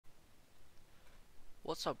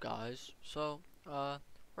What's up, guys?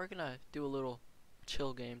 We're gonna do a little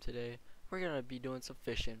chill game today. We're gonna be doing some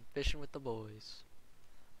fishing with the boys.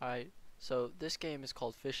 Alright, so this game is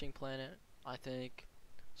called Fishing Planet, I think.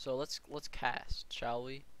 So let's cast, shall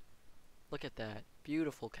we? Look at that.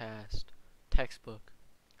 Beautiful cast. Textbook.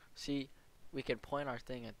 See, we can point our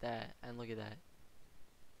thing at that, and look at that.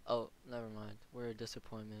 Oh, never mind. We're a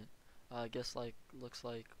disappointment. I guess looks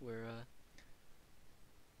like we're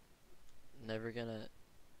never gonna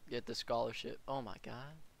get the scholarship. Oh my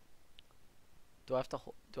god. Do I have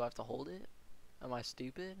to hold it? Am I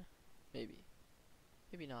stupid? Maybe.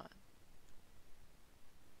 Maybe not.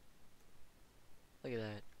 Look at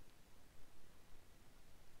that.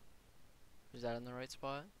 Is that in the right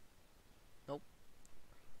spot? Nope.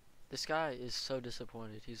 This guy is so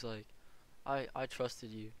disappointed. He's like, I trusted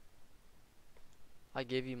you. I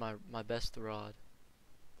gave you my best rod.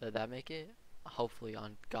 Did that make it? Hopefully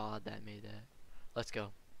on God that made that. Let's go.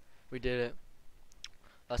 We did it.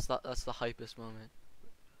 That's the hypest moment.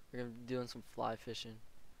 We're gonna be doing some fly fishing.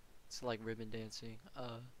 It's like ribbon dancing.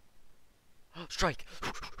 Strike!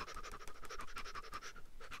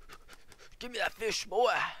 Give me that fish,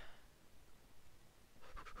 boy!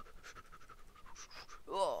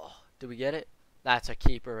 Oh, did we get it? That's a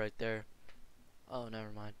keeper right there. Oh,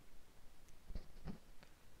 never mind.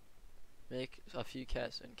 Make a few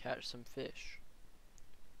casts and catch some fish.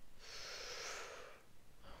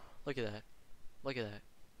 Look at that. Look at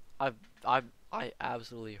that. I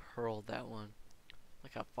absolutely hurled that one.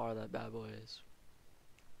 Look how far that bad boy is.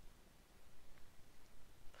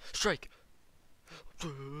 Strike!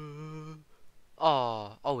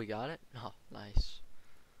 Oh, we got it? Oh, nice.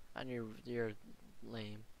 And you're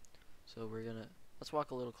lame. So let's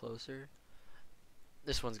walk a little closer.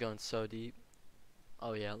 This one's going so deep.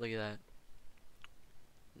 Oh yeah, look at that.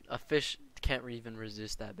 A fish can't even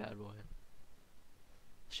resist that bad boy.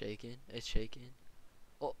 Shaking, it's shaking.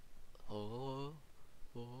 Oh, oh,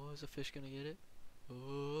 oh, is a fish gonna get it?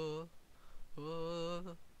 Oh,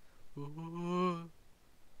 oh, oh.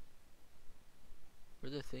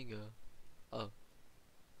 Where'd the thing go? Oh,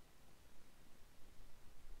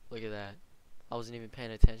 look at that. I wasn't even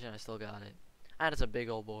paying attention, I still got it. And it's a big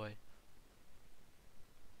old boy.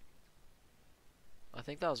 I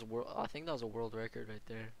think that was a world record right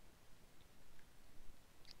there.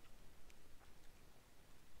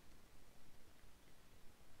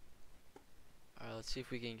 Alright, let's see if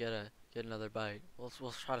we can get another bite. We'll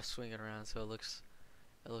try to swing it around so it looks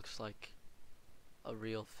like a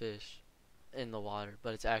real fish in the water,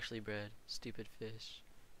 but it's actually bred. Stupid fish.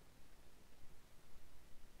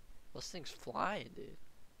 This thing's flying, dude.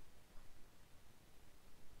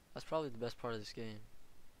 That's probably the best part of this game.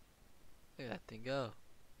 Look at that thing go.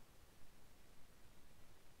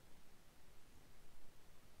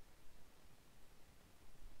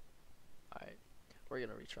 Alright, we're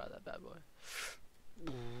gonna retry that bad boy.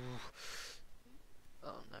 Ooh.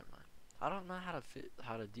 Oh, never mind. I don't know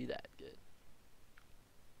how to do that good.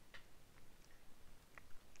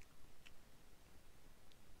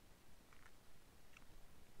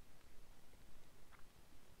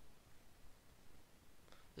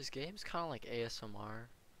 This game's kind of like ASMR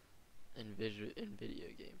in video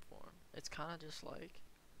game form. It's kind of just like,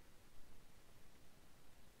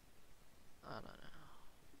 I don't know.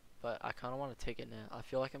 But I kind of want to take it now. I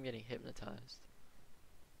feel like I'm getting hypnotized.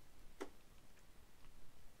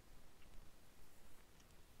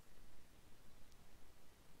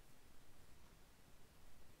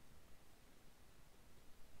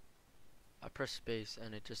 I pressed space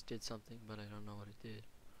and it just did something, but I don't know what it did.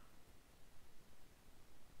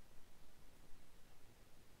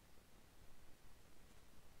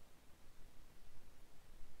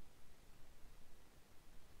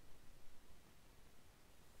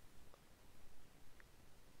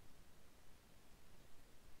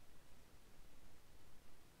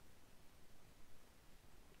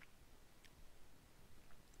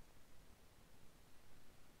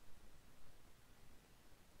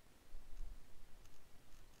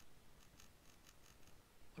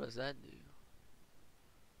 What does that do?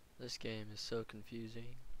 This game is so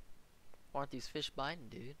confusing. Why aren't these fish biting,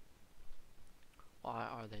 dude? Why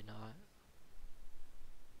are they not?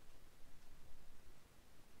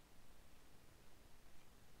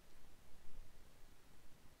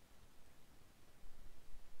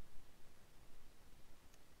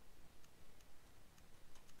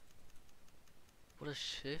 What a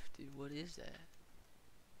shift, dude. What is that?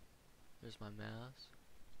 There's my mouse.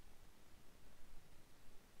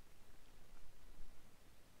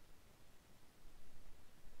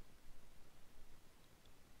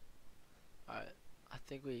 Alright, I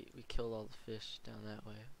think we killed all the fish down that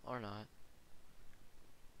way. Or not.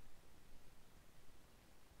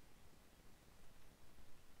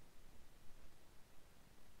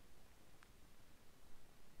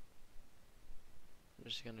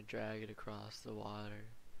 just gonna drag it across the water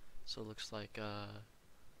so it looks like a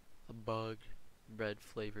bug, bread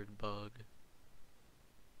flavored bug.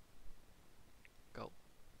 Go,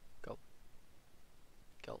 go,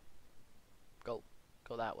 go, go,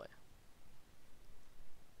 go that way.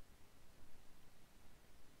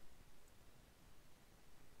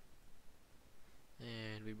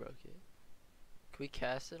 And we broke it. Can we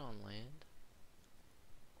cast it on land?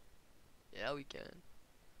 Yeah, we can.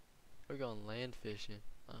 We're going land fishing.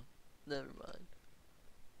 Oh, never mind.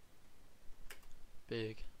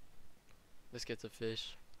 Big. Let's get the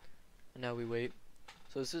fish. And now we wait.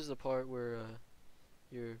 So this is the part where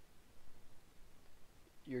you're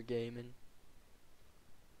gaming.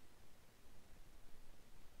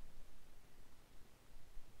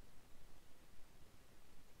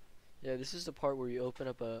 Yeah, this is the part where you open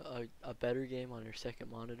up a better game on your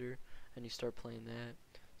second monitor and you start playing that.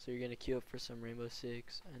 So you're gonna queue up for some Rainbow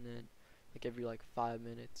Six, and then like every like 5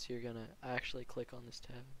 minutes you're gonna actually click on this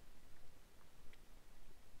tab.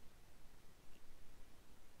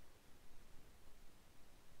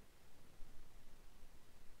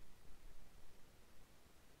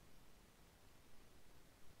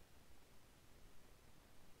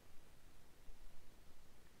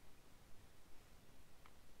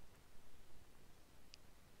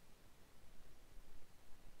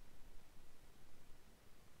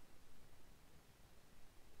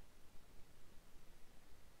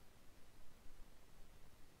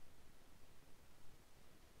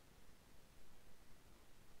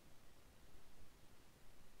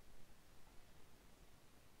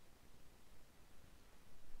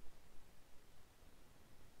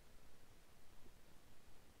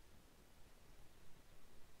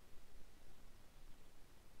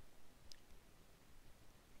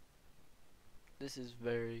 This is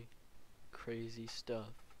very crazy stuff.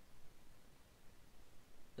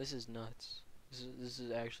 This is nuts. This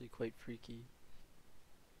is actually quite freaky.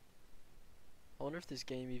 I wonder if this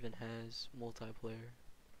game even has multiplayer.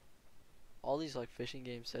 All these like fishing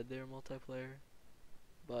games said they were multiplayer,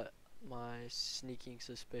 but my sneaking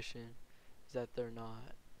suspicion is that they're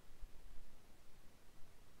not.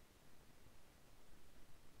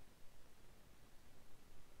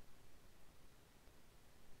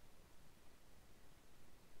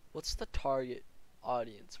 What's the target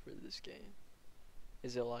audience for this game?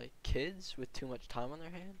 Is it like kids with too much time on their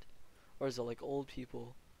hand? Or is it like old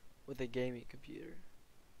people with a gaming computer?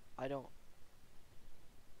 I don't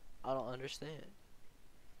understand.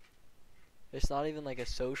 It's not even like a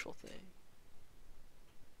social thing.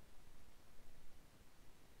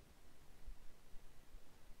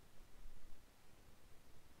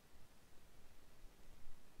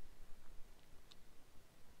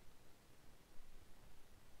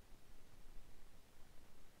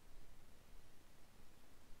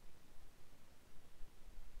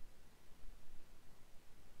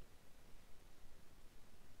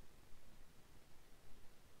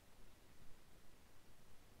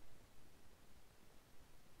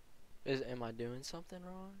 Am I doing something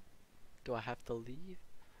wrong? Do I have to leave?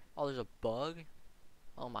 Oh, there's a bug?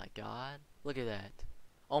 Oh my god. Look at that.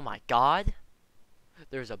 Oh my god.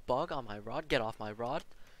 There's a bug on my rod. Get off my rod.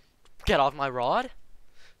 Get off my rod.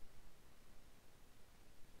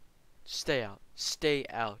 Stay out. Stay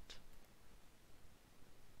out.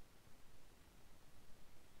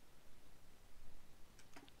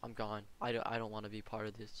 I'm gone. I don't want to be part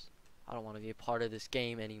of this. I don't want to be a part of this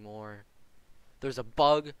game anymore. There's a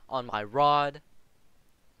bug on my rod.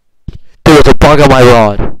 There's a bug on my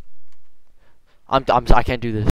rod. I can't do this.